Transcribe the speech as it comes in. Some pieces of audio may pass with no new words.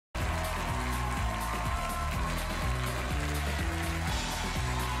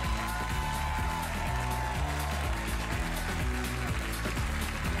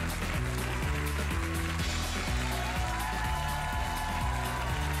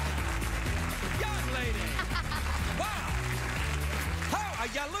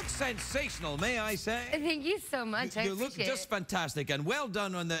you look sensational, may I say? Thank you so much. You look just fantastic, and well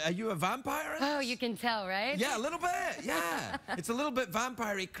done on the... Are you a vampire? Oh, you can tell, right? Yeah, a little bit, yeah. It's a little bit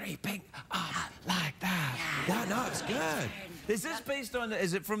vampire-y, creeping up like that. Yeah, no, it's good. Is this based on...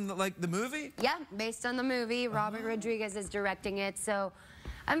 Is it from, like, the movie? Yeah, based on the movie. Robert Rodriguez is directing it, so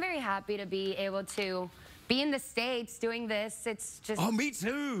I'm very happy to be able to be in the States doing this. It's just... Oh, me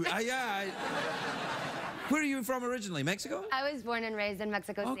too. Yeah. Where are you from originally? Mexico? I was born and raised in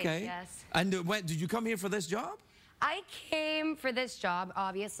Mexico State, yes. And when, did you come here for this job? I came for this job,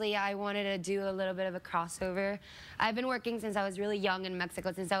 obviously. I wanted to do a little bit of a crossover. I've been working since I was really young in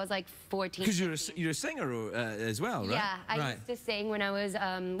Mexico, since I was like 14. Because you're a singer as well, right? Yeah, I used to sing when I was,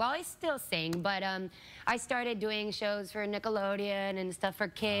 well, I still sing, but I started doing shows for Nickelodeon and stuff for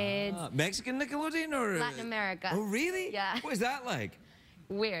kids. Mexican Nickelodeon or? Latin America. Oh, really? Yeah. What is that like?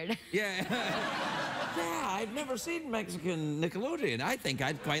 Weird. Yeah. Yeah, I've never seen Mexican Nickelodeon. I think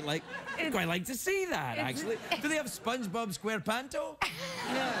I'd quite like to see that, actually. Do they have SpongeBob SquarePanto?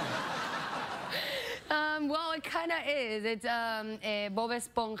 Yeah. Well, it kind of is. It's Bob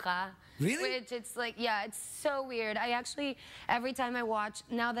Esponja. Really? Which it's like, yeah, it's so weird. I actually, every time I watch,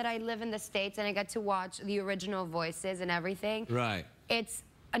 now that I live in the States and I get to watch the original voices and everything, right? It's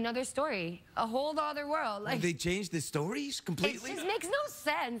another story, a whole other world. Like, they changed the stories completely? It just makes no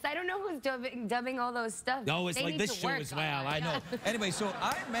sense. I don't know who's dubbing all those stuff. No, it's like this show as well, I know. Anyway, so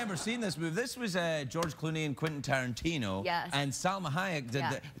I remember seeing this movie. This was George Clooney and Quentin Tarantino. Yes. And Salma Hayek did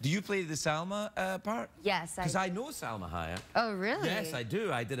do you play the Salma part? Yes, because I know Salma Hayek. Oh, really? Yes, I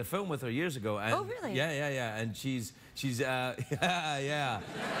do. I did a film with her years ago. And oh, really? Yeah. And she's yeah.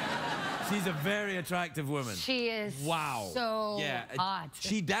 She's a very attractive woman. She is so hot.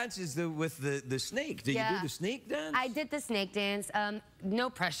 She dances with the snake. Did you do the snake dance? I did the snake dance. No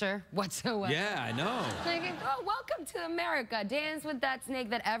pressure whatsoever. Yeah, I know. Like, oh, welcome to America. Dance with that snake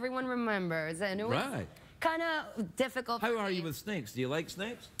that everyone remembers. And it was kind of difficult. How are you with snakes? Do you like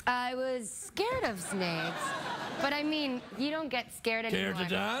snakes? I was scared of snakes. But I mean, you don't get scared anymore. Scared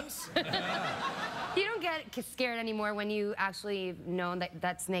to dance? You don't get scared anymore when you actually know that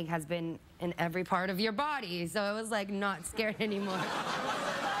that snake has been in every part of your body. So I was like not scared anymore.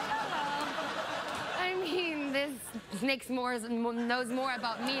 I mean, this snake knows more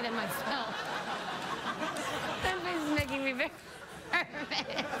about me than myself. That is making me very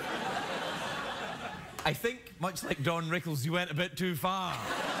nervous. I think, much like Don Rickles, you went a bit too far.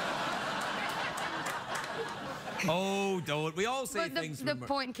 Oh, don't. We all say things. The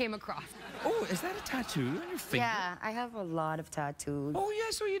point came across. Oh, is that a tattoo on your finger? Yeah, I have a lot of tattoos. Oh,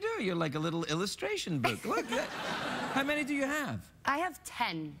 yes, so you do. You're like a little illustration book. Look, how many do you have? I have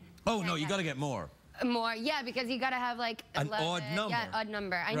 10. Oh, no, you got to get more. More, yeah, because you got to have like 11, an odd number. Yeah, odd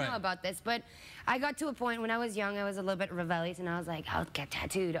number. I know about this, but I got to a point when I was young, I was a little bit rebellious, and I was like, I'll get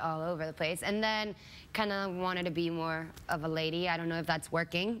tattooed all over the place. And then kind of wanted to be more of a lady. I don't know if that's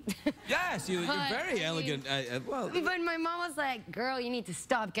working. Yes, you're very elegant. Well, but my mom was like, girl, you need to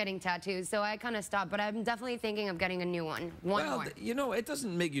stop getting tattoos. So I kind of stopped, but I'm definitely thinking of getting a new one. One more. You know, it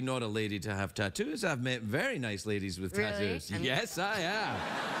doesn't make you not a lady to have tattoos. I've met very nice ladies with tattoos. Yes, I have.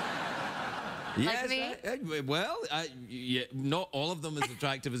 Like me? Well, not all of them as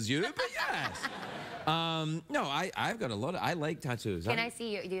attractive as you, but yes. No, I've got a lot of... I like tattoos. Can I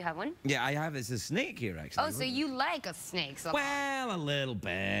see you? Do you have one? Yeah, I have. It's a snake here, actually. Oh, so you like a snake? So well, a little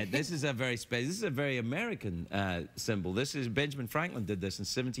bit. This is a very This is a very American symbol. This is... Benjamin Franklin did this in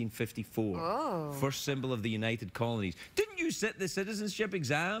 1754. Oh. First symbol of the United Colonies. Didn't you sit the citizenship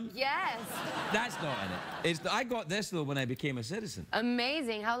exam? Yes. That's not in it. I got this, though, when I became a citizen.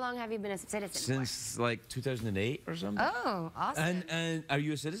 Amazing. How long have you been a citizen? Since, like, 2008 or something. Oh, awesome. And are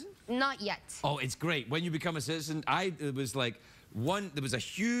you a citizen? Not yet. Oh, it's great. When you become a citizen, it was like there was a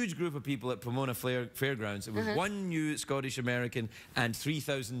huge group of people at Pomona Fairgrounds. It was one new Scottish American and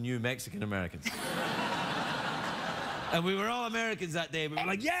 3,000 new Mexican Americans. And we were all Americans that day. We were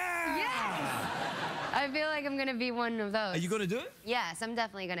like, yeah! Yes! I feel like I'm going to be one of those. Are you going to do it? Yes, I'm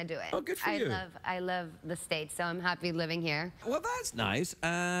definitely going to do it. Oh, good for you. I love the States, so I'm happy living here. Well, that's nice.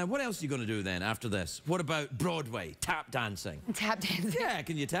 What else are you going to do then after this? What about Broadway, tap dancing? Tap dancing? Yeah,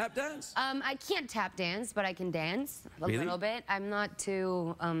 can you tap dance? I can't tap dance, but I can dance a little bit. I'm not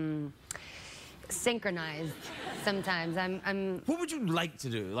too synchronized sometimes. What would you like to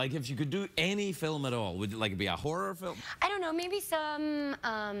do? Like, if you could do any film at all, would it like be a horror film? I don't know, maybe some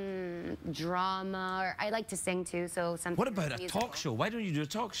drama, or I like to sing too, so something. What about a talk show? Why don't you do a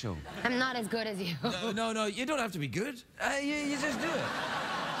talk show? I'm not as good as you. No, you don't have to be good. You just do it.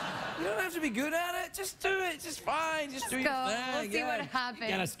 You don't have to be good at it. Just do it. Just fine. Just do your thing. We'll see what happens.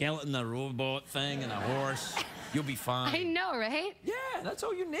 Get a skeleton, a robot thing, and a horse. You'll be fine. I know, right? Yeah, that's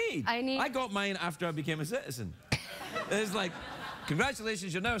all you need. I got mine after I became a citizen. It's like,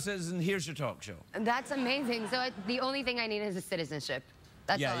 congratulations, you're now a citizen, here's your talk show. That's amazing. So the only thing I need is a citizenship.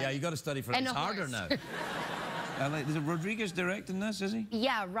 That's all I need. You got to study for it. And It's harder now. Is it Rodriguez directing this, is he?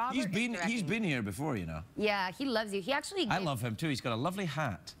 Yeah, Robert He's been here before, you know. Yeah, he loves you. He actually... I love him, too. He's got a lovely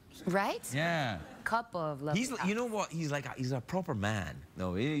hat. Right? Yeah. Couple of lovely hats. You know what? He's a proper man.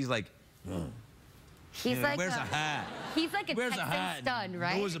 No, he's like... He's like wears a hat. He's like a Texan stud,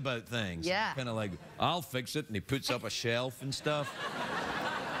 right? Knows about things. Yeah. Kind of like, I'll fix it, and he puts up a shelf and stuff.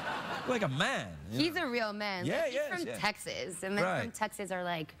 Like a man. He's a real man. Yeah, he's from Texas, and men from Texas are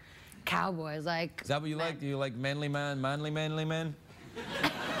like cowboys. Like. Is that what you like? Do you like manly man, manly man?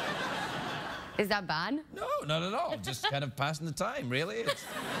 Is that bad? No, not at all. Just kind of passing the time, really.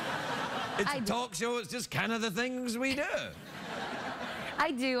 It's a talk show. It's just kind of the things we do. I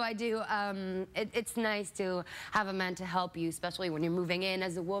do. It's nice to have a man to help you, especially when you're moving in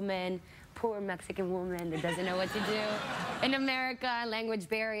as a woman. Poor Mexican woman that doesn't know what to do. In America, language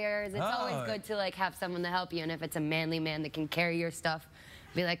barriers. It's always good to like have someone to help you. And if it's a manly man that can carry your stuff,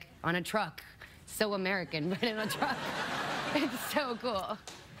 be like on a truck. So American, but in a truck. It's so cool.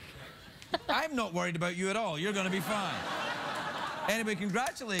 I'm not worried about you at all. You're going to be fine. Anyway,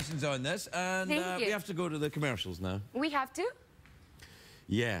 congratulations on this. And we have to go to the commercials now. We have to?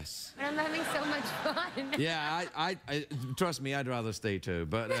 Yes. I'm having so much fun. Yeah, I trust me, I'd rather stay too.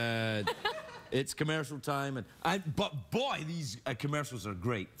 But it's commercial time, but boy, these commercials are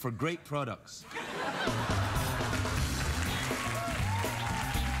great for great products.